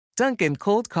Dunkin'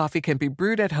 cold coffee can be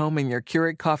brewed at home in your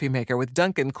Keurig coffee maker with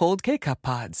Dunkin' cold K-Cup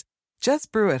pods.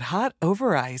 Just brew it hot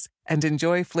over ice and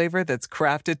enjoy flavor that's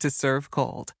crafted to serve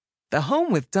cold. The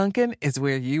home with Dunkin' is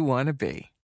where you want to be.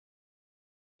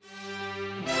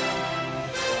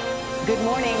 Good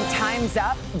morning. Time's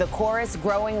up. The chorus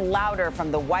growing louder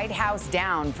from the White House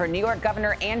down for New York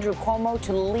Governor Andrew Cuomo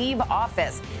to leave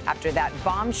office after that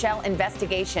bombshell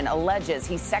investigation alleges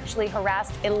he sexually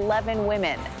harassed 11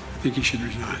 women. I think he should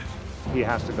resign. He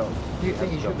has to go. Do you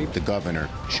think he should be? The governor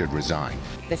should resign.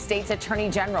 The state's attorney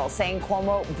general saying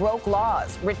Cuomo broke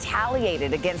laws,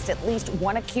 retaliated against at least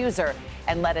one accuser,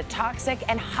 and led a toxic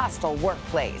and hostile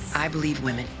workplace. I believe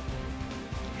women,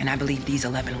 and I believe these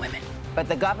 11 women. But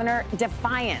the governor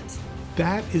defiant.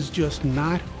 That is just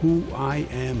not who I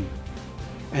am.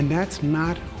 And that's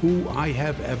not who I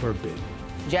have ever been.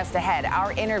 Just ahead,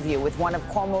 our interview with one of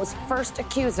Cuomo's first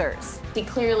accusers. He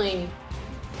clearly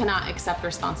cannot accept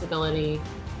responsibility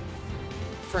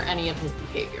for any of his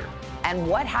behavior. And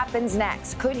what happens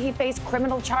next? Could he face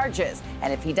criminal charges?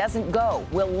 And if he doesn't go,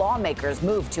 will lawmakers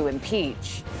move to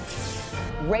impeach?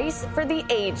 Race for the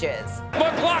ages.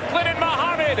 McLaughlin and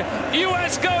Muhammad.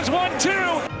 U.S. goes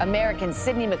 1-2. American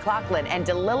Sydney McLaughlin and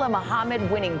Dalilah Muhammad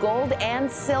winning gold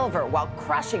and silver while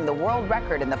crushing the world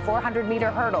record in the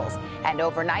 400-meter hurdles. And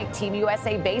overnight, Team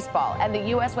U.S.A. baseball and the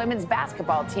U.S. women's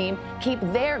basketball team keep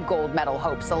their gold medal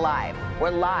hopes alive. We're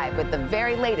live with the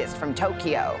very latest from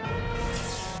Tokyo.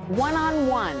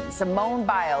 One-on-one, Simone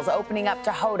Biles opening up to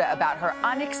Hoda about her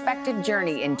unexpected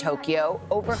journey in Tokyo,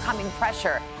 overcoming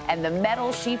pressure, and the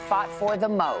medal she fought for the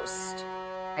most.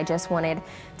 I just wanted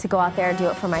to go out there and do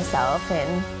it for myself,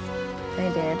 and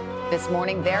I did. This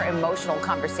morning, their emotional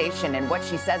conversation and what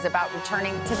she says about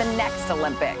returning to the next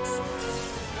Olympics.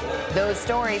 Those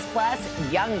stories plus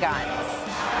Young Guns.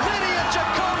 Lydia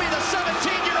Jacoby, the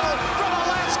 17-year-old from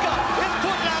Alaska, is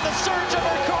putting on the surge of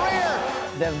her career.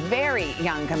 The very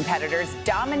young competitors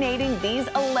dominating these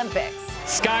Olympics.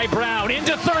 Sky Brown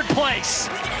into third place.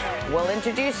 We'll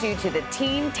introduce you to the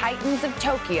Teen Titans of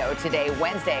Tokyo today,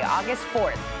 Wednesday, August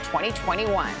 4th,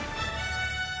 2021.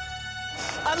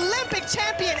 Olympic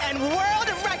champion and world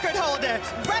record holder.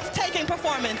 Breathtaking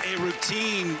performance. A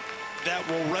routine that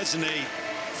will resonate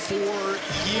for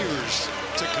years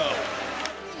to come.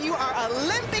 You are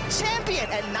Olympic champion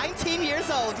at 19 years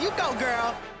old. You go,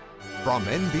 girl. From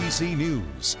NBC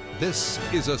News, this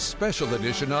is a special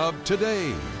edition of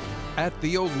Today at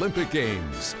the Olympic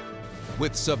Games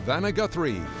with Savannah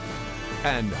Guthrie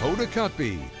and Hoda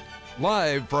Kotb,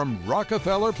 live from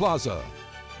Rockefeller Plaza.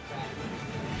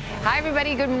 Hi,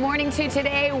 everybody. Good morning to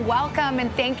Today. Welcome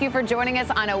and thank you for joining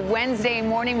us on a Wednesday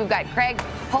morning. We've got Craig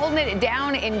holding it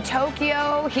down in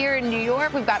Tokyo. Here in New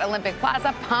York, we've got Olympic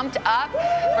Plaza pumped up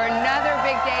for another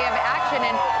big day of action.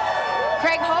 And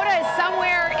Craig, Hoda is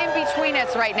somewhere in between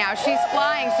us right now. She's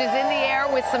flying. She's in the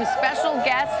air with some special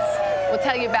guests. We'll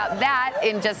tell you about that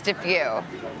in just a few.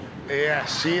 Yeah,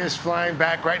 she is flying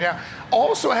back right now.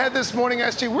 Also ahead this morning,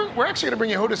 SG, we're actually going to bring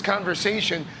you Hoda's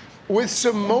conversation with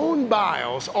Simone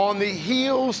Biles on the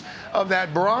heels of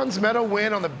that bronze medal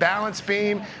win on the balance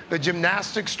beam, the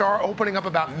gymnastics star opening up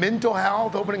about mental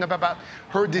health, opening up about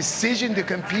her decision to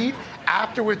compete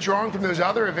after withdrawing from those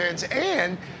other events.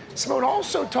 And Simone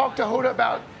also talked to Hoda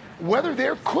about whether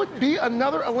there could be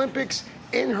another Olympics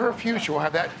in her future. We'll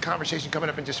have that conversation coming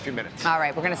up in just a few minutes. All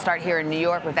right, we're going to start here in New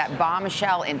York with that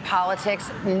bombshell in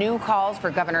politics. New calls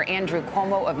for Governor Andrew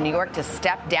Cuomo of New York to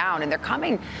step down, and they're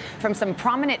coming from some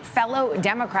prominent fellow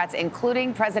Democrats,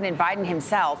 including President Biden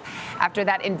himself, after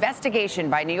that investigation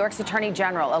by New York's Attorney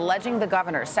General alleging the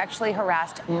governor sexually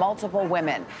harassed multiple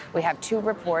women. We have two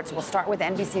reports. We'll start with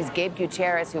NBC's Gabe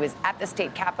Gutierrez, who is at the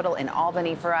state capitol in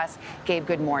Albany for us. Gabe,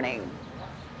 good morning.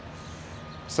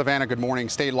 Savannah, good morning.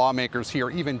 State lawmakers here,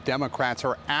 even Democrats,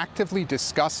 are actively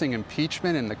discussing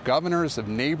impeachment, and the governors of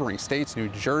neighboring states, New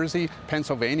Jersey,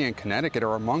 Pennsylvania, and Connecticut,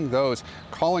 are among those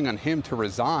calling on him to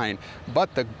resign.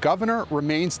 But the governor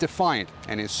remains defiant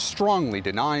and is strongly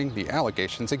denying the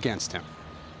allegations against him.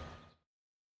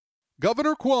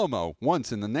 Governor Cuomo,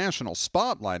 once in the national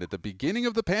spotlight at the beginning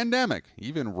of the pandemic,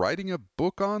 even writing a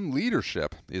book on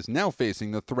leadership, is now facing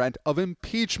the threat of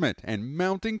impeachment and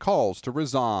mounting calls to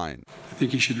resign. I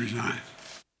think he should resign.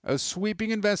 A sweeping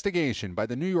investigation by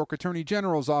the New York Attorney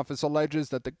General's office alleges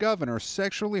that the governor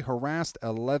sexually harassed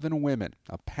 11 women,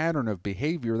 a pattern of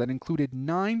behavior that included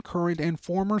 9 current and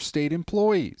former state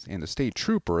employees and a state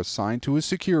trooper assigned to his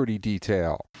security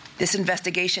detail. This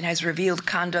investigation has revealed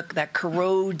conduct that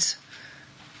corrodes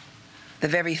the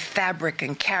very fabric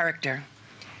and character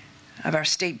of our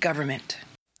state government.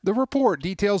 The report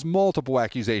details multiple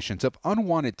accusations of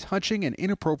unwanted touching and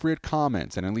inappropriate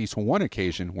comments, and at least one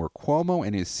occasion where Cuomo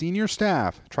and his senior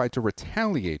staff tried to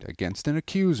retaliate against an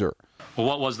accuser. Well,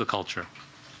 what was the culture?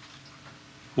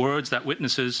 Words that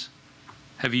witnesses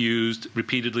have used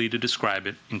repeatedly to describe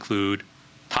it include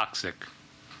toxic,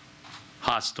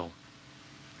 hostile,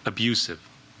 abusive.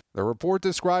 The report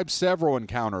describes several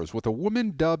encounters with a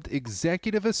woman dubbed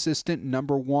Executive Assistant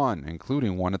Number 1,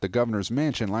 including one at the governor's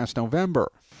mansion last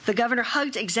November. The governor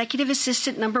hugged Executive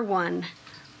Assistant Number 1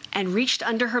 and reached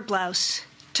under her blouse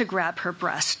to grab her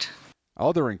breast.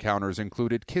 Other encounters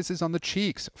included kisses on the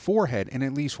cheeks, forehead, and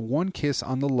at least one kiss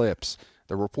on the lips.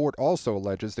 The report also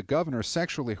alleges the governor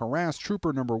sexually harassed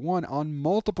Trooper Number 1 on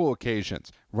multiple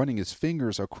occasions, running his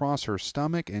fingers across her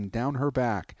stomach and down her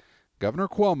back. Governor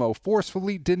Cuomo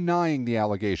forcefully denying the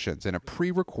allegations in a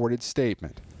pre-recorded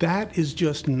statement. That is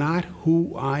just not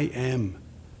who I am.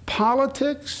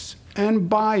 Politics and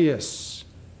bias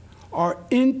are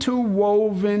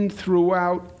interwoven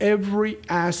throughout every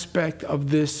aspect of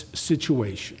this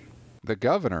situation. The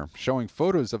governor showing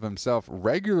photos of himself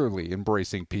regularly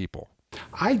embracing people.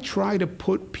 I try to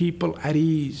put people at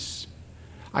ease.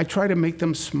 I try to make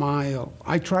them smile.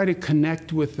 I try to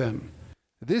connect with them.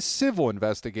 This civil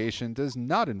investigation does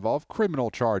not involve criminal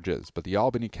charges, but the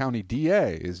Albany County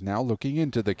DA is now looking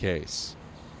into the case.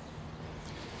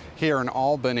 Here in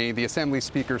Albany, the Assembly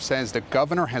Speaker says the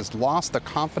governor has lost the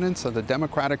confidence of the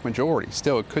Democratic majority.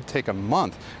 Still, it could take a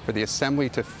month for the Assembly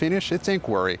to finish its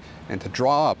inquiry and to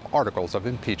draw up articles of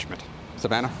impeachment.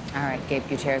 Savannah? All right, Gabe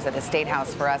Gutierrez at the State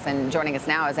House for us. And joining us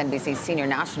now is NBC's senior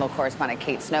national correspondent,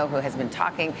 Kate Snow, who has been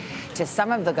talking to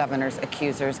some of the governor's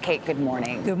accusers. Kate, good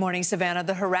morning. Good morning, Savannah.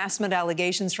 The harassment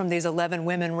allegations from these 11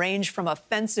 women range from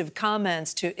offensive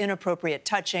comments to inappropriate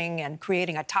touching and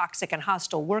creating a toxic and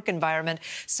hostile work environment.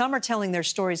 Some are telling their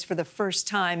stories for the first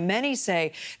time. Many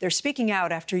say they're speaking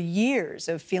out after years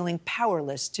of feeling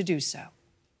powerless to do so.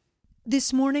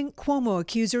 This morning, Cuomo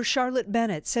accuser Charlotte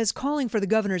Bennett says calling for the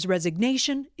governor's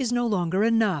resignation is no longer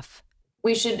enough.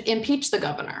 We should impeach the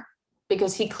governor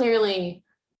because he clearly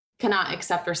cannot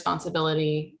accept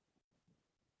responsibility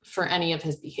for any of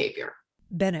his behavior.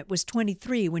 Bennett was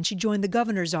 23 when she joined the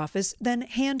governor's office, then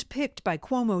handpicked by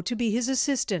Cuomo to be his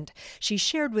assistant. She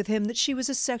shared with him that she was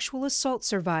a sexual assault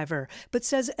survivor, but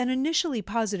says an initially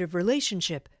positive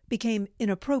relationship became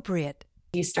inappropriate.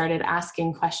 He started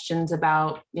asking questions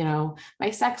about,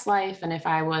 my sex life and if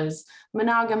I was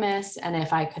monogamous and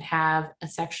if I could have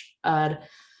a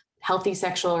healthy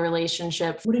sexual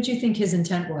relationship. What did you think his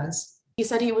intent was? He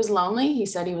said he was lonely. He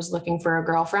said he was looking for a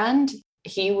girlfriend.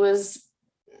 He was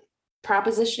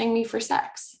propositioning me for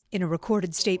sex. In a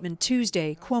recorded statement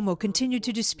Tuesday, Cuomo continued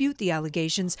to dispute the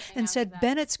allegations and said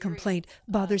Bennett's complaint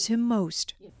bothers him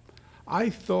most. I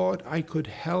thought I could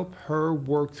help her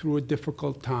work through a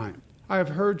difficult time. I have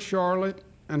heard Charlotte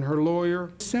and her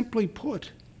lawyer. Simply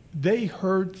put, they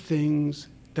heard things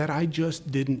that I just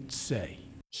didn't say.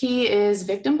 He is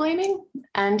victim blaming,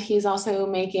 and he's also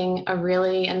making a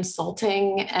really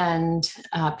insulting and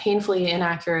painfully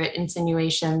inaccurate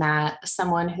insinuation that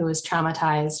someone who is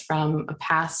traumatized from a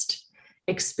past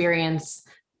experience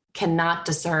cannot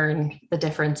discern the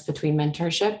difference between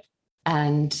mentorship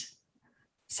and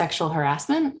sexual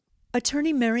harassment.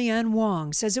 Attorney Marianne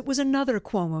Wong says it was another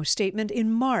Cuomo statement in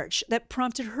March that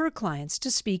prompted her clients to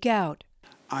speak out.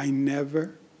 I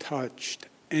never touched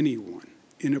anyone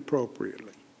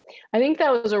inappropriately. I think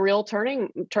that was a real turning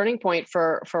point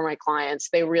for my clients.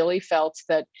 They really felt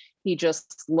that he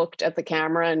just looked at the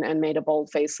camera and made a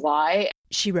bold-faced lie.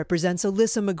 She represents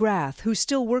Alyssa McGrath, who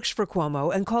still works for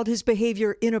Cuomo and called his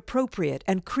behavior inappropriate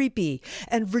and creepy,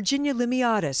 and Virginia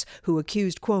Limiatis, who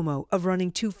accused Cuomo of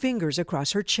running 2 fingers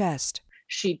across her chest.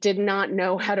 She did not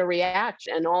know how to react,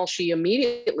 and all she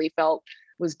immediately felt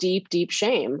was deep, deep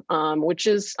shame, which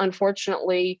is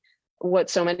unfortunately what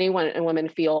so many women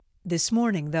feel. This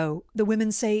morning, though, the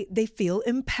women say they feel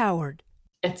empowered.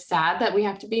 It's sad that we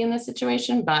have to be in this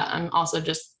situation, but I'm also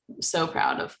just so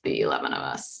proud of the 11 of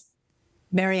us.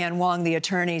 Marianne Wong, the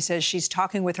attorney, says she's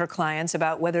talking with her clients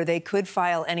about whether they could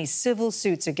file any civil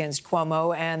suits against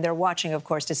Cuomo, and they're watching, of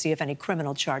course, to see if any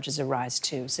criminal charges arise,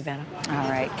 too. Savannah? All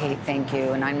right, Kate, thank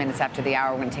you. 9 minutes after the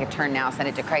hour, we're going to take a turn now, send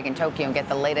it to Craig in Tokyo and get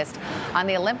the latest on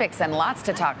the Olympics, and lots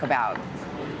to talk about.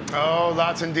 Oh,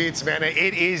 lots indeed, Savannah.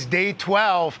 It is day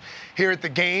 12 here at the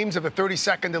Games of the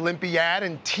 32nd Olympiad,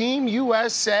 and Team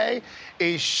USA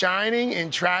is shining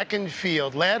in track and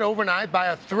field, led overnight by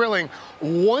a thrilling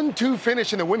 1-2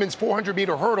 finish in the women's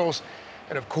 400-meter hurdles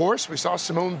And of course, we saw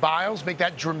Simone Biles make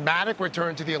that dramatic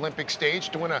return to the Olympic stage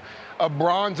to win a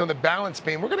bronze on the balance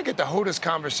beam. We're going to get to Hoda's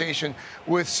conversation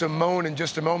with Simone in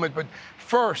just a moment. But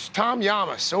first, Tom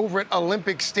Yamas over at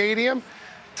Olympic Stadium.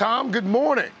 Tom, good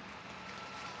morning.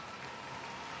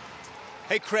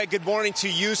 Hey, Craig, good morning to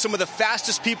you. Some of the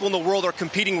fastest people in the world are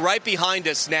competing right behind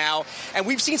us now. And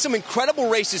we've seen some incredible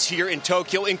races here in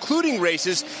Tokyo, including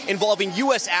races involving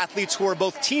U.S. athletes who are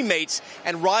both teammates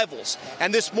and rivals.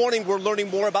 And this morning, we're learning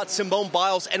more about Simone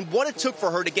Biles and what it took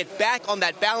for her to get back on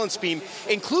that balance beam,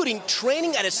 including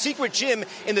training at a secret gym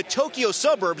in the Tokyo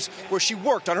suburbs where she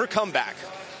worked on her comeback.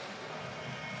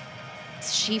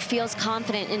 She feels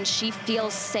confident and she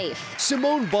feels safe.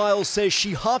 Simone Biles says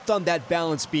she hopped on that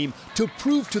balance beam to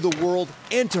prove to the world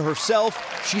and to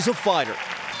herself she's a fighter.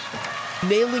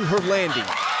 Nailing her landing.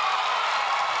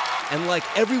 And like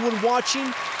everyone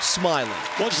watching, smiling.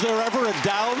 Was there ever a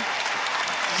doubt?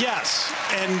 Yes,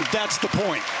 and that's the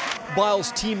point.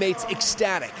 Biles' teammates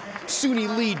ecstatic.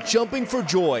 Suni Lee jumping for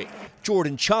joy.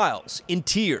 Jordan Childs in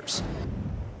tears.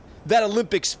 That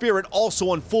Olympic spirit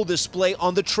also on full display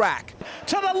on the track.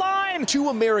 To the line! Two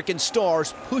American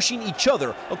stars pushing each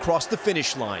other across the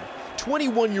finish line.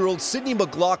 21-year-old Sydney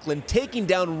McLaughlin taking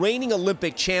down reigning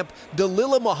Olympic champ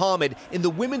Dalilah Muhammad in the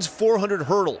women's 400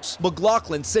 hurdles.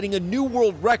 McLaughlin setting a new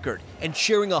world record and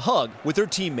sharing a hug with her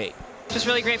teammate. Just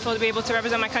really grateful to be able to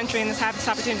represent my country in this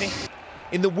opportunity.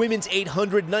 In the women's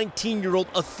 800,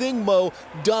 19-year-old Athing Mo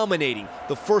dominating,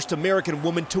 the first American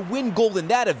woman to win gold in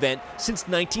that event since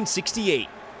 1968.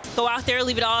 Go out there,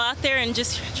 leave it all out there, and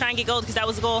just try and get gold because that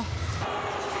was the goal.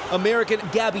 American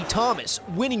Gabby Thomas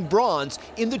winning bronze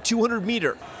in the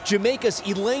 200-meter. Jamaica's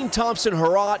Elaine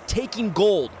Thompson-Herah taking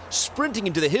gold, sprinting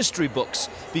into the history books,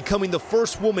 becoming the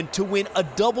first woman to win a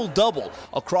double-double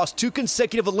across 2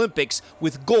 consecutive Olympics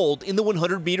with gold in the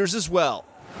 100 meters as well.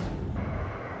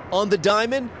 On the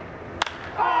diamond,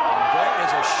 there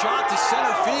is a shot to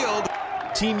center field.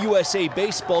 Team USA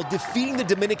baseball defeating the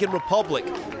Dominican Republic,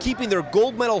 keeping their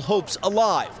gold medal hopes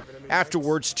alive.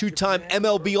 Afterwards, 2-time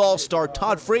MLB All-Star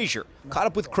Todd Frazier caught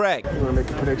up with Craig. You want to make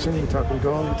a prediction? We're talking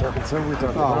gold, we're talking silver, we're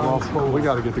talking bronze. Well, we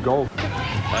got to get the gold.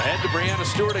 Ahead to Breanna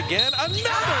Stewart again, another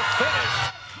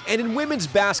finish. And in women's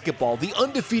basketball, the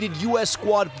undefeated U.S.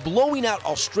 squad blowing out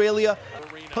Australia,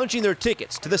 punching their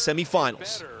tickets to the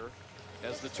semifinals.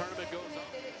 As the tournament goes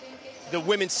on. The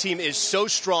women's team is so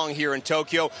strong here in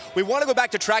Tokyo. We want to go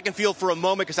back to track and field for a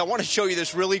moment because I want to show you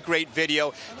this really great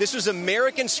video. This was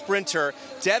American sprinter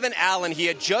Devin Allen. He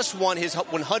had just won his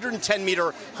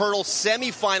 110-meter hurdle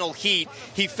semifinal heat.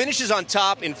 He finishes on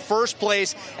top in first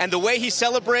place, and the way he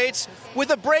celebrates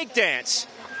with a break dance.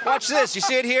 Watch this. You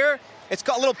see it here? It's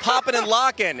got a little popping and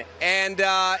locking. And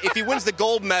if he wins the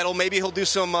gold medal, maybe he'll do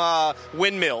some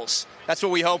windmills. That's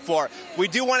what we hope for. We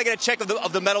do want to get a check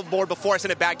of the medal board before I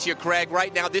send it back to you, Craig.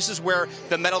 Right now, this is where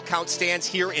the medal count stands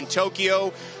here in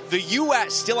Tokyo. The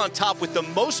U.S. still on top with the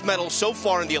most medals so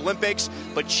far in the Olympics,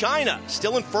 but China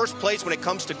still in first place when it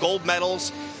comes to gold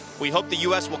medals. We hope the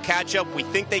U.S. will catch up. We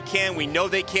think they can. We know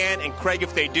they can. And, Craig,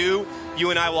 if they do, you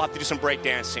and I will have to do some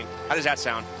breakdancing. How does that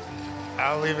sound?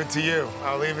 I'll leave it to you.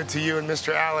 I'll leave it to you and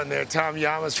Mr. Allen there. Tom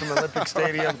Yamas from Olympic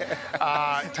Stadium.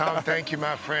 Tom, thank you,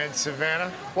 my friend.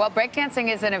 Savannah? Well,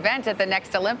 breakdancing is an event at the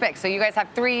next Olympics, so you guys have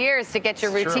 3 years to get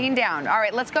your routine down. All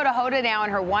right, let's go to Hoda now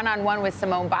and her one-on-one with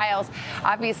Simone Biles.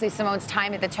 Obviously, Simone's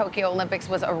time at the Tokyo Olympics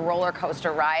was a roller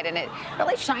coaster ride, and it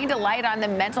really shined a light on the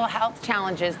mental health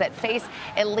challenges that face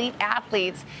elite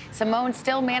athletes. Simone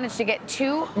still managed to get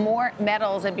 2 more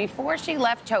medals, and before she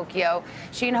left Tokyo,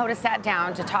 she and Hoda sat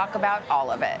down to talk about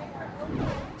all of it.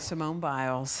 Simone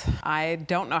Biles, I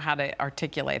don't know how to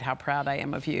articulate how proud I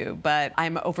am of you, but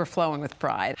I'm overflowing with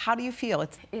pride. How do you feel?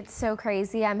 It's so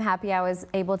crazy. I'm happy I was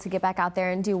able to get back out there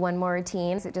and do one more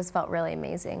routine. It just felt really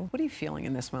amazing. What are you feeling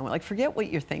in this moment? Like, forget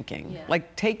what you're thinking. Yeah.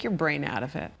 Like, take your brain out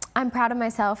of it. I'm proud of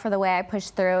myself for the way I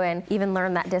pushed through and even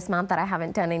learned that dismount that I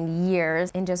haven't done in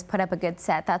years and just put up a good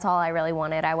set. That's all I really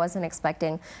wanted. I wasn't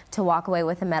expecting to walk away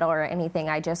with a medal or anything.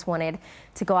 I just wanted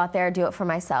to go out there, do it for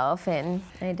myself, and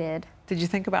I did. Did you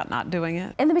think about not doing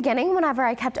it? In the beginning, whenever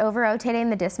I kept over-rotating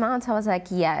the dismounts, I was like,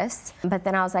 yes. But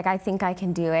then I was like, I think I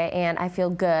can do it, and I feel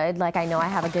good. Like, I know I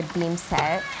have a good beam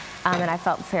set, and I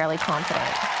felt fairly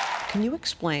confident. Can you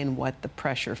explain what the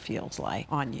pressure feels like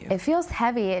on you? It feels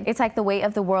heavy. It's like the weight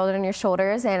of the world on your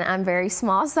shoulders, and I'm very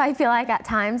small, so I feel like at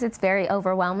times it's very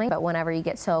overwhelming. But whenever you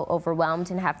get so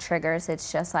overwhelmed and have triggers,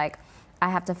 it's just like I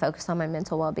have to focus on my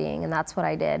mental well-being, and that's what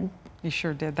I did. You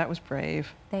sure did. That was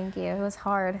brave. Thank you. It was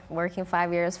hard working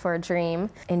 5 years for a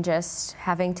dream and just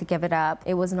having to give it up.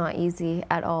 It was not easy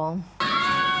at all.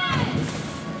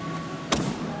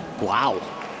 Wow.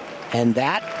 And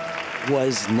that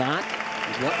was not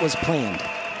what was planned.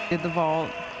 Did the vault,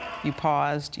 you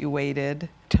paused, you waited.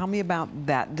 Tell me about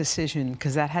that decision,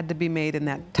 because that had to be made in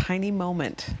that tiny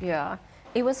moment. Yeah.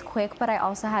 It was quick, but I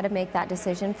also had to make that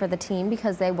decision for the team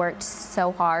because they worked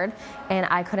so hard and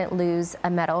I couldn't lose a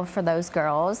medal for those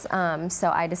girls.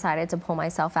 So I decided to pull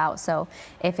myself out. So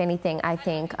if anything, I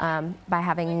think by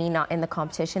having me not in the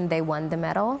competition, they won the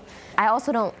medal. I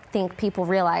also don't think people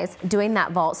realize doing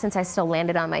that vault, since I still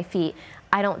landed on my feet,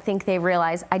 I don't think they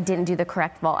realize I didn't do the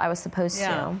correct vault I was supposed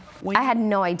to. I had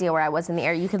no idea where I was in the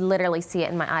air. You could literally see it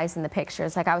in my eyes in the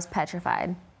pictures. Like, I was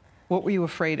petrified. What were you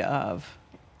afraid of?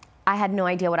 I had no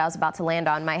idea what I was about to land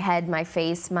on. My head, my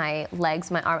face, my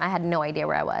legs, my arm. I had no idea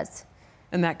where I was.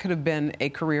 And that could have been a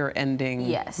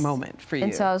career-ending moment for you.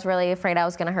 And so I was really afraid I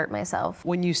was going to hurt myself.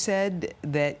 When you said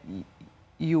that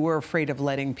you were afraid of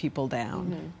letting people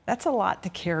down, that's a lot to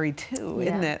carry too,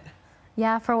 isn't it?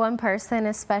 Yeah, for one person,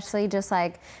 especially just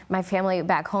like my family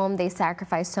back home, they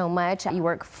sacrifice so much. You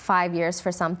work 5 years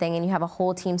for something and you have a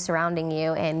whole team surrounding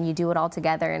you and you do it all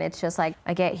together. And it's just like,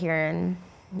 I get here and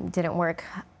it didn't work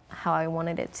how I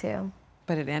wanted it to.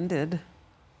 But it ended.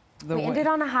 We ended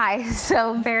on a high,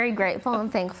 so very grateful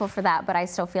and thankful for that. But I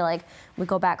still feel like we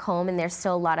go back home and there's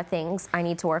still a lot of things I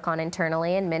need to work on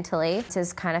internally and mentally to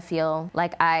kind of feel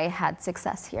like I had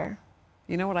success here.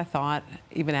 You know what I thought,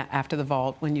 even after the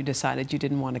vault, when you decided you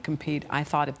didn't want to compete? I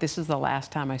thought, if this is the last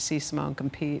time I see Simone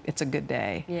compete, it's a good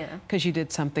day. Yeah. Because you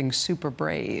did something super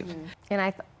brave. And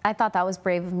I thought that was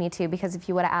brave of me too, because if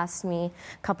you would have asked me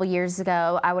a couple years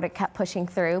ago, I would have kept pushing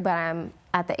through, but I'm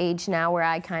at the age now where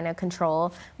I kind of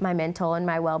control my mental and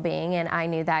my well-being, and I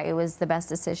knew that it was the best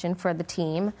decision for the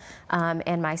team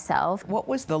and myself. What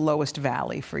was the lowest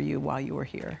valley for you while you were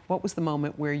here? What was the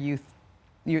moment where your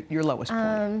lowest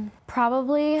point?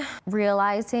 Probably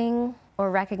realizing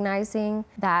or recognizing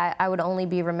that I would only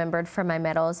be remembered for my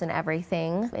medals and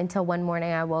everything, until one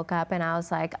morning I woke up and I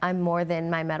was like, I'm more than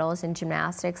my medals in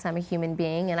gymnastics. I'm a human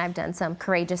being, and I've done some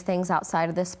courageous things outside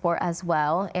of this sport as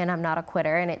well, and I'm not a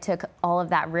quitter. And it took all of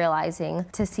that realizing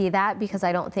to see that, because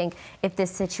I don't think if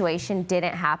this situation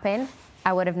didn't happen,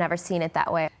 I would have never seen it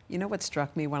that way. You know what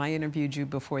struck me when I interviewed you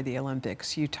before the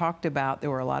Olympics? You talked about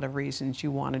there were a lot of reasons you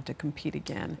wanted to compete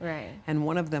again. Right. And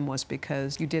one of them was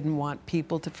because you didn't want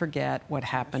people to forget what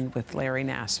happened with Larry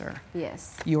Nassar.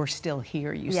 Yes. You're still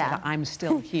here. You said, I'm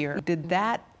still here. Did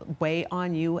that weigh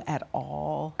on you at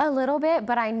all? A little bit,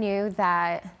 but I knew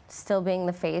that still being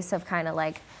the face of kind of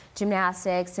like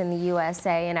gymnastics and the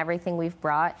USA and everything we've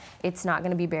brought, it's not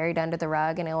going to be buried under the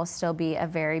rug, and it will still be a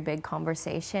very big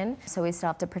conversation. So we still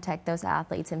have to protect those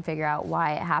athletes and figure out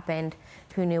why it happened,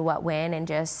 who knew what when, and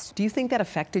just... Do you think that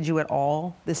affected you at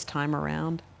all this time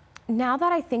around? Now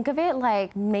that I think of it,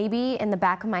 like maybe in the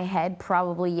back of my head,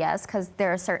 probably yes, because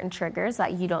there are certain triggers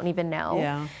that you don't even know.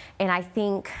 Yeah. And I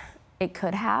think it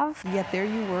could have. Yet there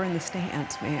you were in the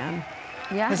stands, man.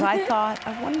 Yeah. Because I thought,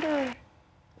 I wonder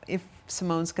if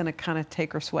Simone's going to kind of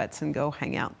take her sweats and go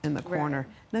hang out in the corner.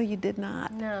 Right. No, you did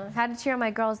not. No, I had to cheer on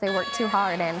my girls. They worked too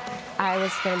hard, and I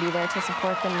was going to be there to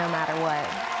support them no matter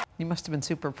what. You must have been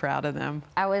super proud of them.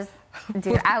 I was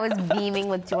beaming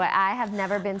with joy. I have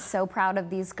never been so proud of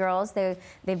these girls. They've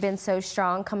been so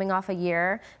strong coming off a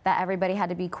year that everybody had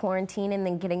to be quarantined and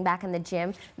then getting back in the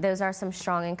gym. Those are some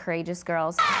strong and courageous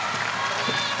girls.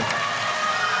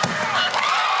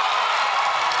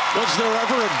 Was there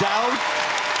ever a doubt?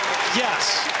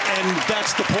 Yes, and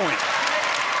that's the point.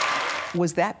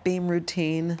 Was that beam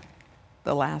routine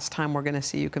the last time we're going to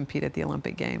see you compete at the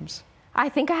Olympic Games? I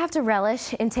think I have to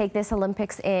relish and take this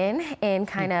Olympics in and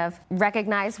kind of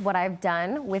recognize what I've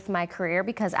done with my career,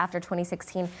 because after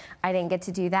 2016, I didn't get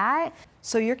to do that.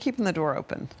 So you're keeping the door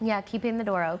open? Yeah, keeping the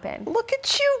door open. Look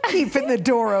at you keeping the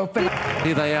door open.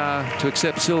 Here they are to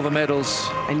accept silver medals.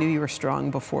 I knew you were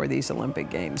strong before these Olympic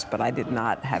Games, but I did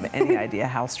not have any idea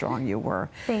how strong you were.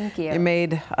 Thank you. You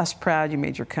made us proud. You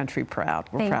made your country proud.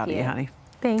 We're proud of you, honey.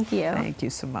 Thank you. Thank you,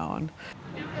 Simone.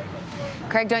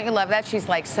 Craig, don't you love that? She's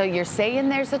like, so you're saying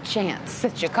there's a chance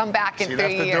that you come back in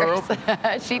 3 years? Door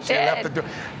open. She did. Left the door.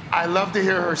 I love to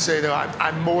hear her say, though,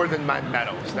 I'm more than my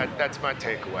medals. That's my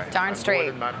takeaway. Darn straight.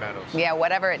 More than my medals. Yeah,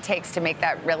 whatever it takes to make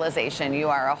that realization. You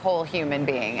are a whole human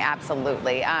being,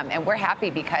 absolutely. And we're happy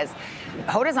because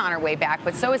Hoda's on her way back,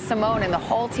 but so is Simone and the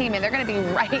whole team, and they're going to be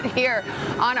right here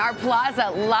on our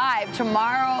plaza live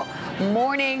tomorrow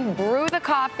morning. Brew the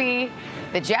coffee.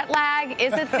 The jet lag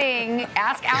is a thing.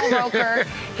 Ask Al Roker.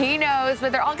 He knows,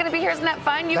 but they're all going to be here. Isn't that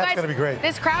fun? You That's guys, going to be great.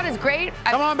 This crowd is great.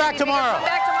 Come on back tomorrow. Come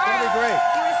back tomorrow. It's going to be great.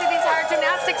 You want to see the entire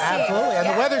gymnastics team. Absolutely. And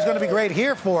the weather's going to be great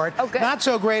here for it. Oh, good. Not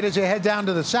so great as you head down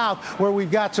to the south, where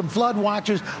we've got some flood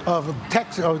watches of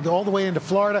Texas all the way into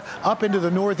Florida, up into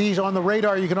the northeast. On the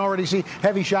radar, you can already see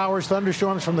heavy showers,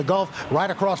 thunderstorms from the Gulf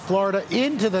right across Florida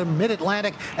into the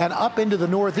mid-Atlantic and up into the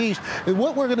northeast. And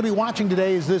what we're going to be watching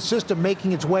today is this system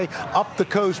making its way up the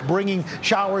coast, bringing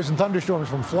showers and thunderstorms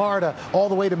from Florida all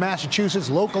the way to Massachusetts,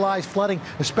 localized flooding,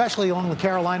 especially along the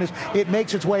Carolinas. It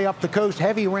makes its way up the coast,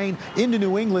 heavy rain into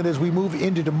New England as we move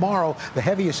into tomorrow. The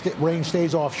heaviest rain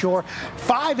stays offshore.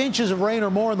 5 inches of rain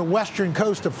or more on the western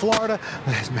coast of Florida,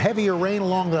 heavier rain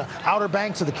along the outer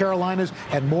banks of the Carolinas,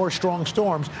 and more strong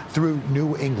storms through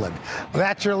New England.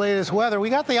 That's your latest weather. We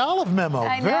got the olive memo.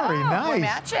 I know. Very nice. We're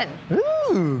matching.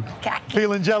 Ooh.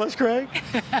 Feeling jealous, Craig?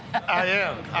 I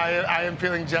am. I am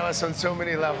feeling jealous on so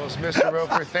many levels. Mr.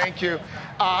 Roper, thank you.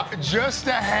 Just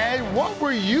ahead, what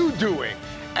were you doing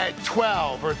at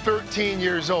 12 or 13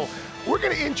 years old? We're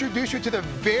going to introduce you to the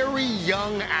very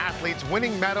young athletes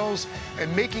winning medals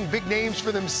and making big names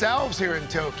for themselves here in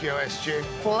Tokyo, SG.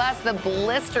 Plus the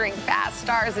blistering fast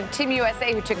stars of Team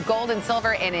USA who took gold and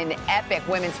silver in an epic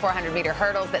women's 400-meter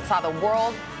hurdles that saw the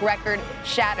world record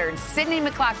shattered. Sydney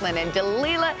McLaughlin and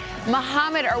Dalilah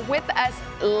Muhammad are with us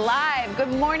live. Good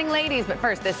morning, ladies. But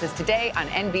first, this is Today on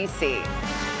NBC.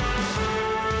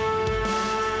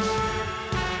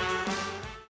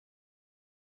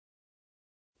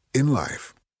 In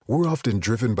life, we're often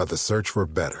driven by the search for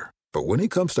better. But when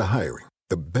it comes to hiring,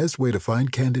 the best way to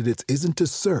find candidates isn't to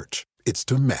search, it's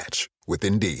to match with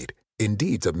Indeed.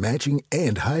 Indeed's a matching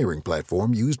and hiring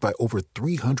platform used by over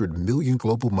 300 million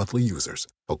global monthly users,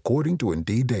 according to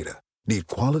Indeed data. Need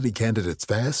quality candidates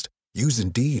fast? Use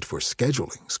Indeed for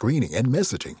scheduling, screening, and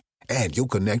messaging, and you'll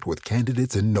connect with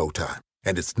candidates in no time.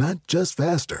 And it's not just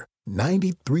faster.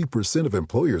 93% of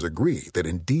employers agree that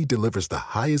Indeed delivers the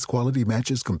highest quality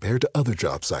matches compared to other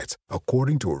job sites,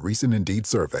 according to a recent Indeed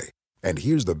survey. And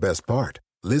here's the best part.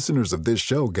 Listeners of this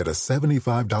show get a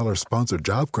 $75 sponsored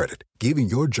job credit, giving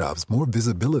your jobs more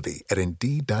visibility at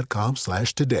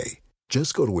Indeed.com/today.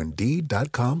 Just go to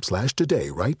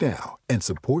Indeed.com/today right now and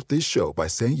support this show by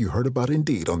saying you heard about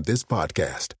Indeed on this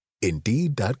podcast.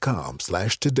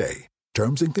 Indeed.com/today.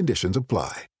 Terms and conditions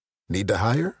apply. Need to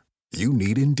hire? You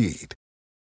need Indeed.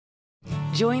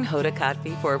 Join Hoda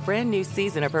Kotb for a brand new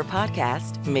season of her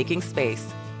podcast, Making Space.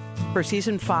 For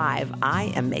Season 5,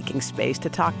 I am making space to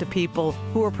talk to people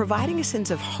who are providing a sense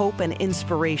of hope and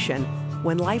inspiration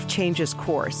when life changes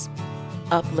course.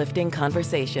 Uplifting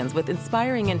conversations with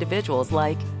inspiring individuals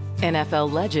like NFL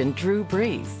legend Drew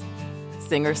Brees,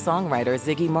 singer-songwriter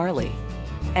Ziggy Marley,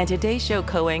 and Today's Show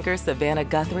co-anchor Savannah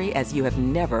Guthrie as you have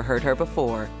never heard her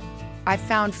before. I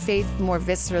found faith more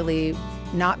viscerally,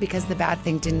 not because the bad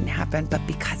thing didn't happen, but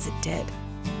because it did.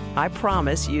 I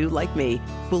promise you, like me,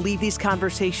 will leave these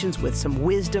conversations with some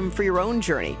wisdom for your own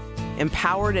journey,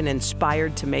 empowered and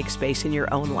inspired to make space in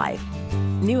your own life.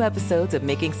 New episodes of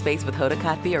Making Space with Hoda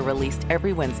Kotb are released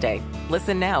every Wednesday.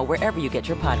 Listen now wherever you get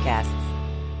your podcasts.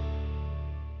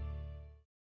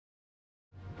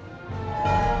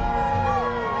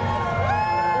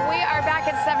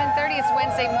 It's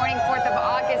Wednesday morning, 4th of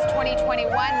August,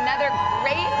 2021. Another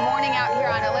great morning out here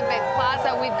on Olympic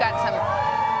Plaza. We've got some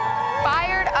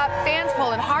fired up fans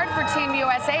pulling hard for Team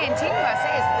USA, and Team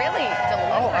USA is really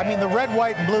delivering. Oh, I mean, the red,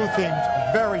 white, and blue theme's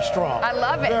very strong. I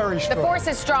love it. Very strong. The force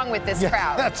is strong with this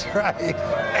crowd. That's right.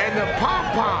 And the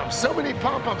pom-poms, so many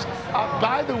pom-poms.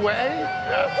 By the way,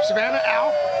 Savannah,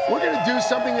 Al, we're going to do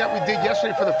something that we did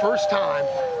yesterday for the first time.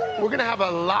 We're going to have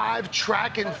a live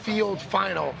track and field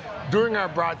final during our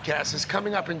broadcast. It's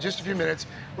coming up in just a few minutes.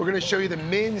 We're going to show you the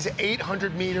men's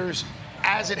 800 meters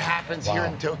as it happens here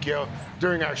in Tokyo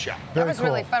during our show. That was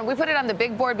really fun. We put it on the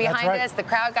big board behind us. The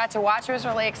crowd got to watch. It was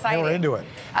really exciting. We're into it.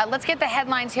 Let's get the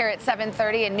headlines here at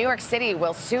 7:30. In New York City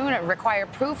will soon require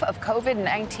proof of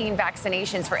COVID-19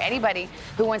 vaccinations for anybody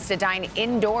who wants to dine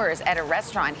indoors at a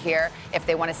restaurant here. If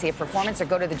they want to see a performance or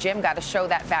go to the gym, got to show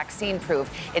that vaccine proof.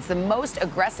 It's the most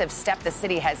aggressive step the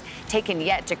city has taken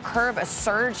yet to curb a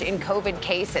surge in COVID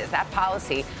cases. That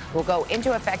policy will go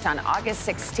into effect on August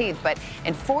 16th, but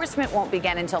enforcement won't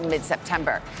begin until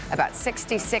mid-September. About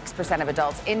 66% of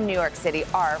adults in New York City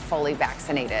are fully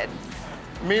vaccinated.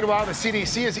 Meanwhile, the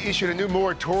CDC has issued a new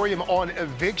moratorium on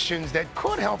evictions that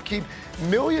could help keep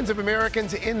millions of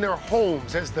Americans in their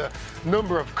homes as the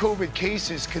number of COVID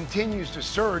cases continues to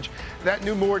surge. That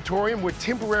new moratorium would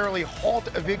temporarily halt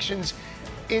evictions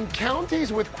in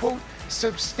counties with, quote,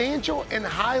 substantial and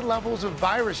high levels of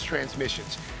virus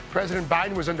transmissions. President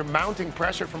Biden was under mounting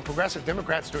pressure from progressive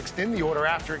Democrats to extend the order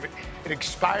after it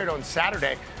expired on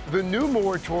Saturday. The new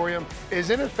moratorium is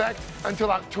in effect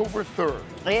until October 3rd.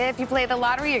 If you play the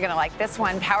lottery, you're going to like this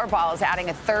one. Powerball is adding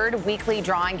a third weekly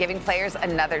drawing, giving players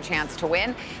another chance to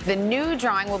win. The new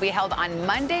drawing will be held on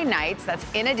Monday nights. That's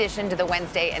in addition to the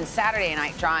Wednesday and Saturday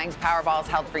night drawings Powerball has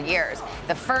held for years.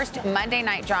 The first Monday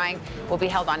night drawing will be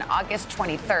held on August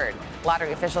 23rd.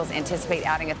 Lottery officials anticipate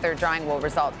adding a third drawing will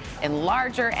result in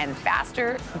larger and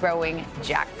faster growing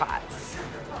jackpots.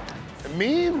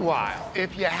 Meanwhile,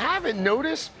 if you haven't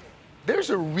noticed,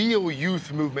 there's a real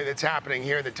youth movement that's happening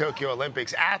here in the Tokyo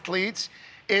Olympics. Athletes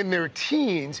in their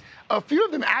teens, a few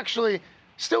of them actually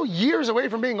still years away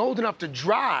from being old enough to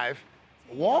drive,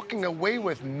 walking away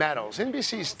with medals.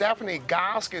 NBC's Stephanie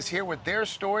Gosk is here with their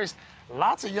stories.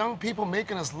 Lots of young people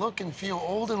making us look and feel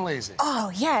old and lazy.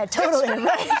 Oh, yeah, totally,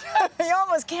 right? You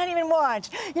almost can't even watch.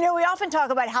 You know, we often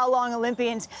talk about how long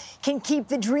Olympians can keep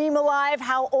the dream alive,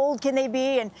 how old can they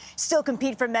be and still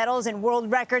compete for medals and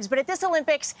world records. But at this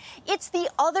Olympics, it's the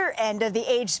other end of the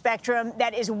age spectrum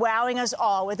that is wowing us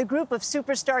all, with a group of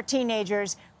superstar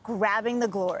teenagers grabbing the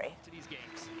glory.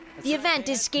 The event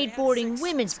is skateboarding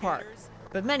women's park,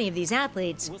 but many of these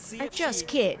athletes are just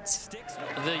kids.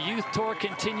 The youth tour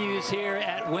continues here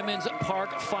at Women's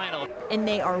Park Final. And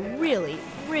they are really,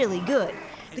 really good.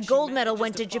 The gold medal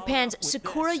went to Japan's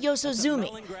Sakura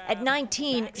Yosozumi. At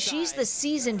 19, she's the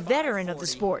seasoned veteran of the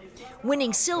sport.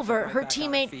 Winning silver, her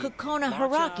teammate Kokona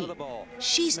Haraki.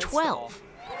 She's 12.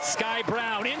 Sky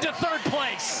Brown into third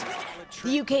place.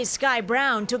 The UK's Sky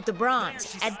Brown took the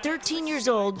bronze. At 13 years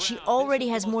old, she already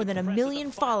has more than 1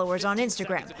 million followers on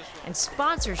Instagram and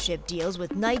sponsorship deals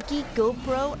with Nike,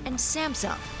 GoPro, and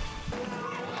Samsung.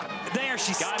 There,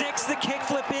 she sticks the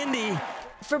kickflip Indy.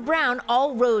 For Brown,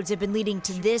 all roads have been leading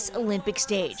to this Olympic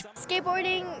stage.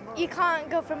 Skateboarding, you can't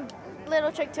go from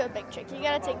little trick to a big trick. You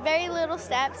gotta take very little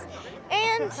steps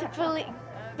and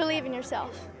believe in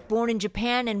yourself. Born in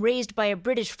Japan and raised by a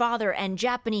British father and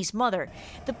Japanese mother,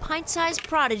 the pint-sized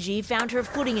prodigy found her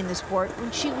footing in the sport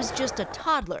when she was just a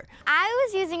toddler. I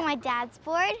was using my dad's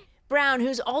board. Brown,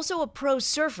 who's also a pro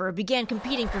surfer, began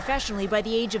competing professionally by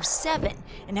the age of 7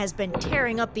 and has been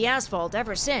tearing up the asphalt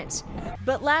ever since.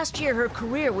 But last year, her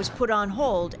career was put on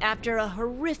hold after a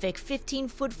horrific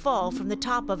 15-foot fall from the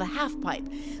top of a half-pipe,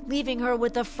 leaving her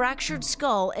with a fractured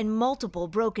skull and multiple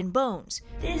broken bones.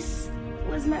 This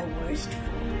was my worst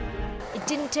fall. It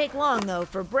didn't take long, though,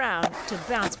 for Brown to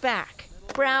bounce back.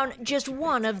 Brown, just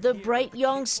one of the bright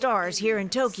young stars here in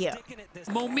Tokyo.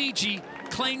 Momiji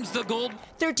claims the gold.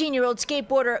 13-year-old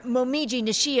skateboarder Momiji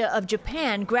Nishia of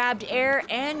Japan grabbed air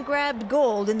and grabbed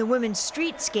gold in the women's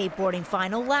street skateboarding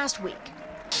final last week.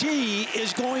 She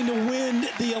is going to win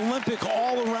the Olympic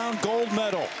all-around gold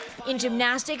medal. In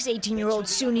gymnastics, 18-year-old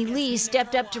Suni Lee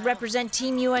stepped up to represent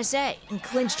Team USA and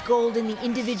clinched gold in the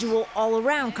individual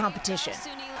all-around competition.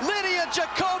 Lydia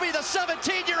Jacoby, the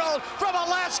 17-year-old from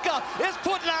Alaska, is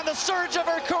putting on the surge of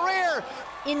her career.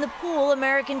 In the pool,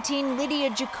 American teen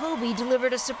Lydia Jacoby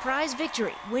delivered a surprise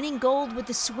victory, winning gold with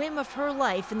the swim of her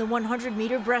life in the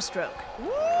 100-meter breaststroke.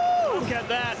 Woo! Look at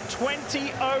that,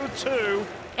 20:02.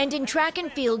 And in track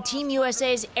and field, Team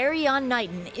USA's Ariane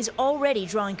Knighton is already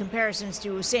drawing comparisons to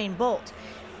Usain Bolt.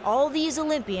 All these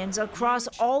Olympians across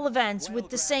all events with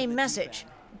the same message: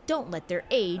 don't let their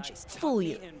age fool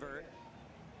you.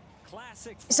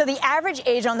 So the average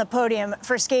age on the podium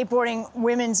for skateboarding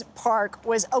women's park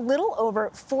was a little over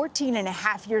 14 and a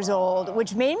half years old,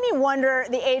 which made me wonder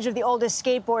the age of the oldest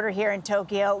skateboarder here in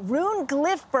Tokyo. Rune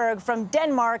Glifberg from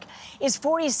Denmark is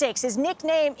 46. His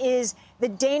nickname is the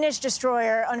Danish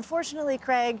Destroyer. Unfortunately,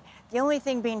 Craig, the only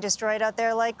thing being destroyed out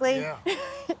there likely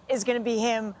is going to be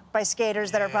him by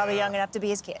skaters that are probably young enough to be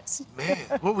his kids. Man,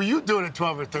 what were you doing at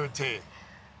 12 or 13?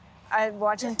 I'm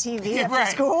watching TV after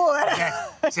school.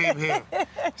 Yeah, same here.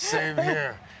 Same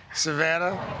here.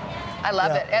 Savannah? I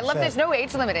love it. I love there's no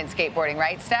age limit in skateboarding,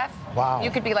 right, Steph? Wow. You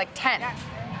could be like 10.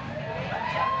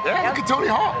 Yeah, look at Tony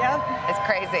Hawk. Yep. It's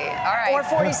crazy. All right. Or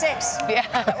 46.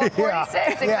 Yeah, or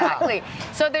 46, exactly.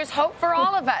 So there's hope for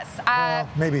all of us.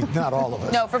 Maybe not all of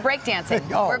us. No, for breakdancing.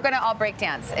 We're going to all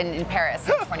breakdance in Paris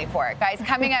in 24. Guys,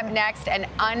 coming up next, an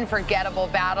unforgettable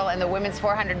battle in the women's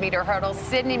 400-meter hurdle.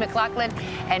 Sydney McLaughlin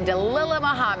and Dalilah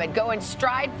Muhammad going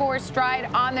stride for stride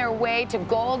on their way to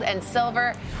gold and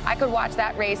silver. I could watch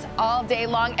that race all day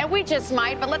long, and we just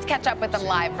might, but let's catch up with them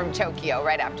live from Tokyo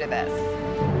right after this.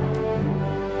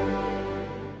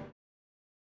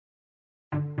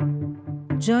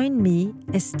 Join me,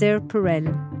 Esther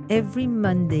Perel, every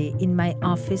Monday in my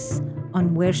office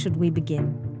on Where Should We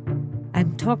Begin?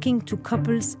 I'm talking to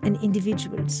couples and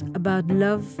individuals about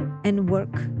love and work,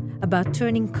 about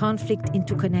turning conflict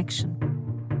into connection.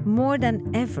 More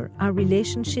than ever, our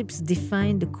relationships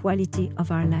define the quality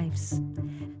of our lives.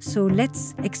 So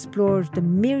let's explore the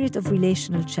myriad of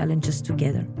relational challenges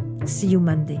together. See you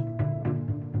Monday.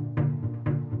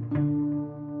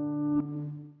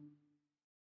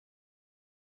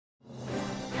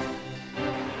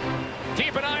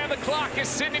 Keep an eye on the clock as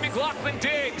Sydney McLaughlin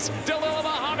digs. Dalilah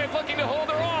Muhammad looking to hold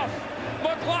her off.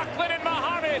 McLaughlin and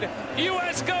Muhammad.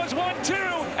 U.S. goes 1-2,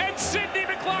 and Sydney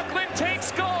McLaughlin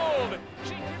takes gold.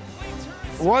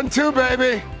 1-2,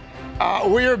 baby.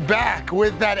 We are back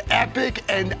with that epic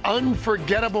and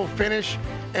unforgettable finish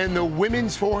in the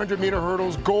women's 400-meter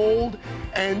hurdles, gold,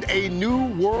 and a new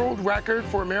world record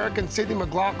for American Sydney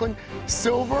McLaughlin,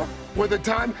 silver, with a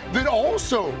time that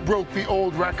also broke the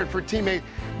old record for teammate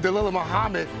Dalilah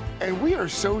Muhammad. And we are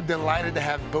so delighted to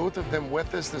have both of them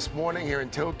with us this morning here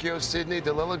in Tokyo. Sydney,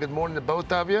 Dalilah, good morning to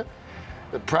both of you.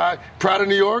 Proud of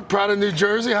New York, proud of New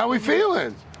Jersey. How are we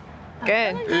feeling?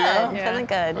 Good. Yeah? Feeling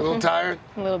good. A little tired?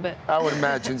 A little bit. I would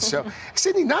imagine so.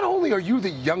 Sydney, not only are you the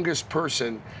youngest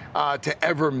person to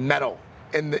ever medal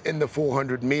in the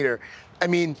 400 meter, I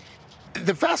mean,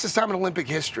 the fastest time in Olympic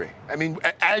history. I mean,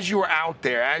 as you were out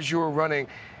there, as you were running,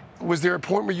 was there a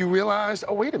point where you realized,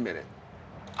 oh, wait a minute,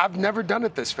 I've never done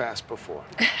it this fast before?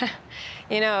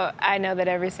 You know, I know that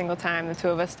every single time the two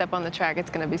of us step on the track, it's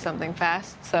going to be something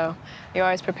fast. So you're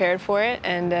always prepared for it,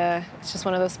 and it's just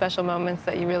one of those special moments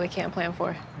that you really can't plan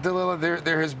for. Dalilah,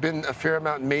 there has been a fair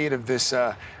amount made of this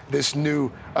this new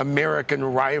American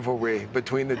rivalry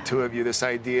between the two of you, this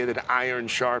idea that iron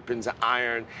sharpens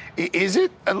iron. Is it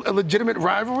a legitimate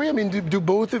rivalry? I mean, do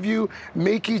both of you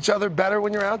make each other better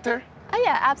when you're out there? Oh,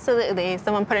 yeah, absolutely.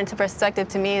 Someone put into perspective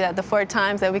to me that the 4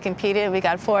 times that we competed, we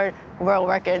got 4 world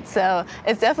records. So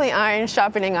it's definitely iron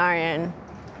sharpening iron.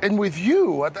 And with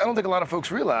you, I don't think a lot of folks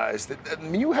realize that, I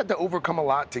mean, you had to overcome a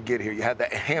lot to get here. You had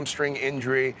that hamstring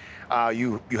injury.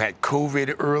 You had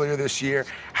COVID earlier this year.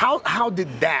 How did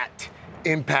that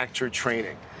impact your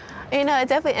training? You know, it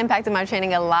definitely impacted my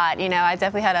training a lot. You know, I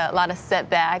definitely had a lot of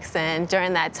setbacks, and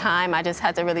during that time, I just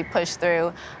had to really push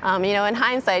through. You know, in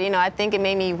hindsight, you know, I think it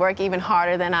made me work even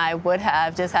harder than I would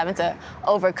have, just having to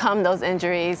overcome those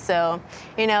injuries. So,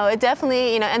 you know, it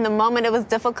definitely, you know, in the moment it was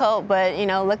difficult, but, you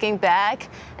know, looking back,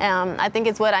 I think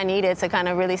it's what I needed to kind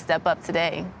of really step up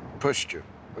today. Pushed you.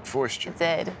 It forced you. It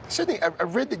did. Sydney, I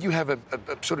read that you have a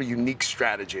sort of unique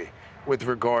strategy with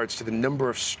regards to the number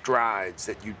of strides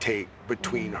that you take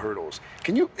between hurdles.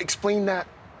 Can you explain that?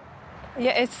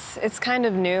 Yeah, it's kind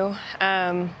of new.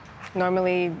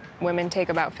 Normally, women take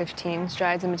about 15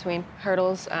 strides in between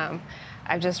hurdles.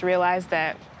 I've just realized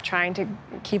that trying to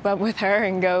keep up with her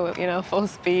and go, you know, full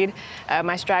speed,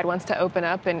 my stride wants to open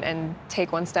up and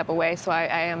take one step away, so I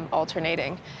am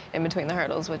alternating in between the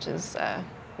hurdles, which is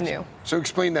new. So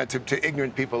explain that to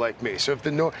ignorant people like me. So if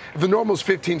the normal's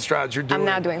 15 strides, you're doing... I'm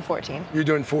now doing 14. You're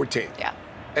doing 14? Yeah.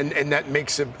 And that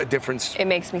makes a difference? It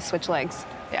makes me switch legs,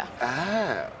 yeah.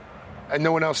 Ah. And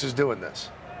no one else is doing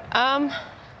this?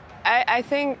 I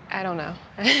think, I don't know.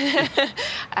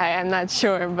 I'm not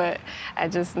sure, but I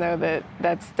just know that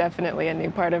that's definitely a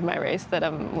new part of my race that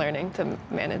I'm learning to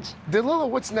manage. Dalilah,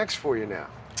 what's next for you now?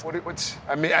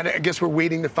 I mean, I guess we're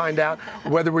waiting to find out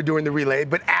whether we're doing the relay,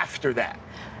 but after that?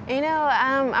 You know,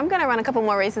 I'm going to run a couple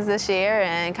more races this year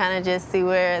and kind of just see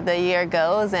where the year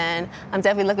goes. And I'm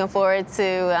definitely looking forward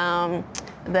to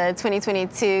the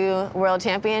 2022 World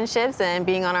Championships and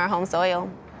being on our home soil.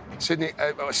 Sydney,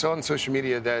 I saw on social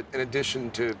media that in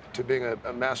addition to being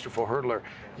a masterful hurdler,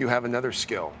 you have another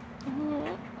skill.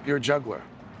 Mm-hmm. You're a juggler.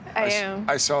 I am.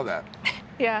 I saw that.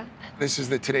 Yeah. This is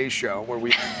the Today Show where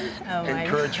we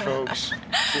encourage folks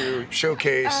to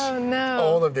showcase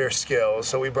all of their skills.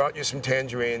 So we brought you some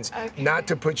tangerines, not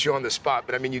to put you on the spot,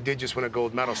 but I mean, you did just win a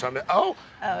gold medal. So I'm like,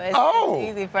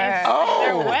 it's easy for her.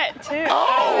 They're wet, too.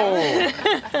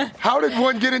 How did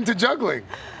one get into juggling?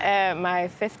 My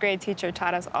 5th grade teacher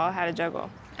taught us all how to juggle,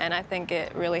 and I think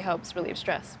it really helps relieve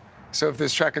stress. So if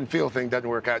this track and field thing doesn't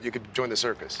work out, you could join the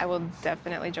circus. I will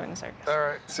definitely join the circus. All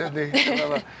right, Sydney,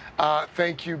 Dalilah,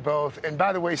 thank you both. And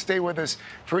by the way, stay with us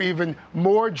for even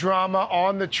more drama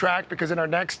on the track, because in our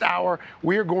next hour,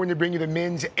 we are going to bring you the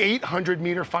men's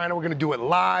 800-meter final. We're going to do it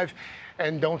live.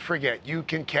 And don't forget, you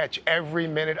can catch every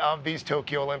minute of these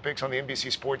Tokyo Olympics on the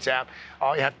NBC Sports app.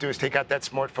 All you have to do is take out that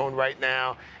smartphone right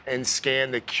now and scan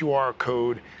the QR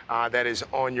code that is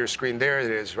on your screen. There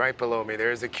it is, right below me.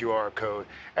 There's the QR code.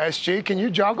 SG, can you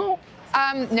juggle?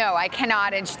 No, I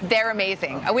cannot. They're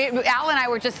amazing. Al and I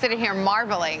were just sitting here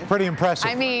marveling. Pretty impressive.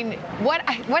 I mean,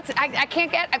 I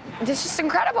can't get, it's just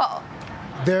incredible.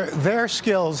 Their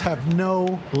skills have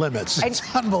no limits. It's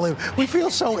unbelievable. We feel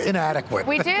so inadequate.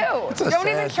 We do. Don't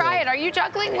even try it. Are you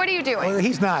juggling? What are you doing? Well,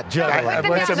 he's not juggling.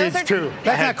 That's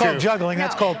not called juggling.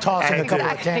 That's called tossing a couple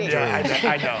of tangerines.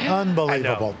 I know.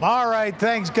 Unbelievable. All right.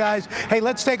 Thanks, guys. Hey,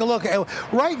 let's take a look.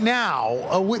 Right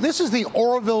now, this is the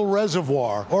Oroville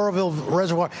Reservoir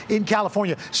in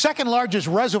California. Second largest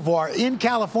reservoir in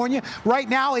California. Right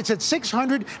now, it's at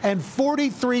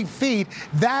 643 feet.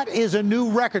 That is a new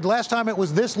record. Last time it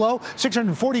was this low,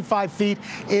 645 feet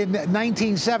in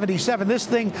 1977. This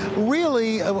thing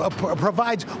really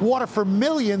provides water for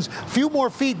millions. A few more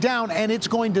feet down, and it's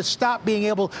going to stop being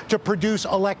able to produce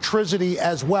electricity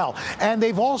as well. And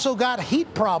they've also got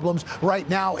heat problems right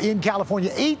now in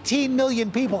California. 18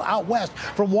 million people out west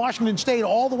from Washington State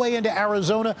all the way into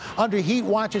Arizona under heat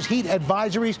watches, heat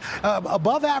advisories.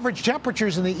 Above average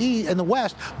temperatures in the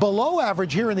west, below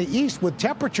average here in the east, with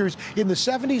temperatures in the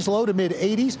 70s, low to mid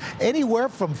 80s, anywhere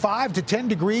from 5 to 10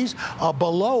 degrees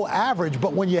below average.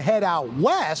 But when you head out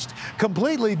west,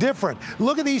 completely different.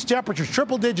 Look at these temperatures,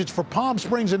 triple digits for Palm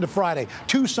Springs into Friday,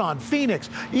 Tucson, Phoenix,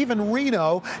 even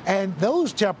Reno, and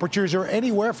those temperatures are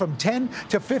anywhere from 10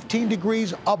 to 15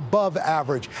 degrees above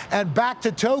average. And back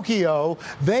to Tokyo,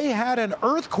 they had an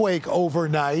earthquake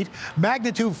overnight,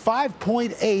 magnitude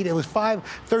 5.8. It was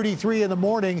 5:33 in the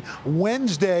morning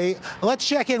Wednesday. Let's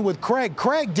check in with Craig.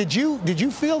 Craig, did you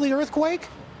feel the earthquake?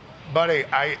 Buddy,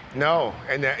 no.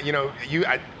 And,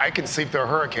 I can sleep through a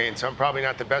hurricane, so I'm probably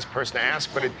not the best person to ask,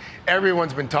 but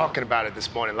everyone's been talking about it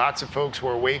this morning. Lots of folks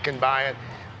were awakened by it.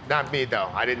 Not me, though.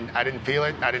 I didn't feel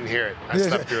it. I didn't hear it. I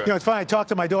slept through it. It's funny. I talked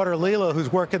to my daughter, Leela,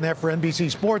 who's working there for NBC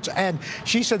Sports, and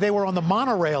she said they were on the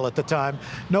monorail at the time.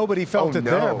 Nobody felt it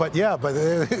there. But,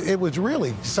 it was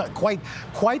really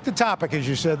quite the topic, as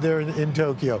you said, there in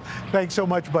Tokyo. Thanks so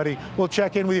much, buddy. We'll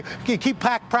check in with you. Keep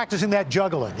practicing that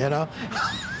juggling,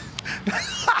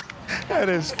 That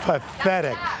is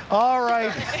pathetic. All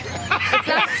right.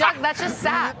 It's not that's just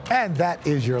sap. And that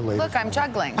is your latest. Look, I'm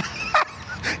juggling.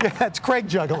 Yeah, that's Craig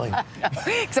juggling.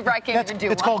 Except for I can't even do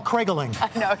It's called Craigling.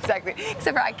 No, exactly.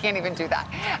 Except for I can't even do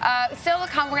that. Still to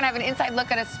come, we're going to have an inside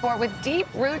look at a sport with deep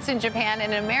roots in Japan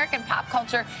and American pop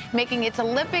culture making its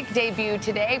Olympic debut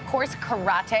today. Of course,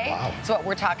 karate is what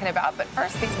we're talking about. But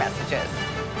first, these messages.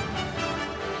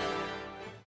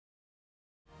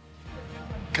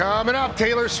 Coming up,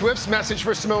 Taylor Swift's message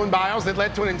for Simone Biles that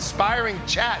led to an inspiring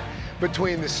chat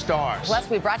between the stars. Plus,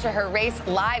 we brought you her race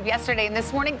live yesterday, and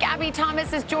this morning, Gabby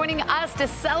Thomas is joining us to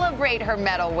celebrate her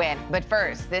medal win. But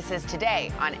first, this is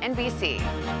Today on NBC.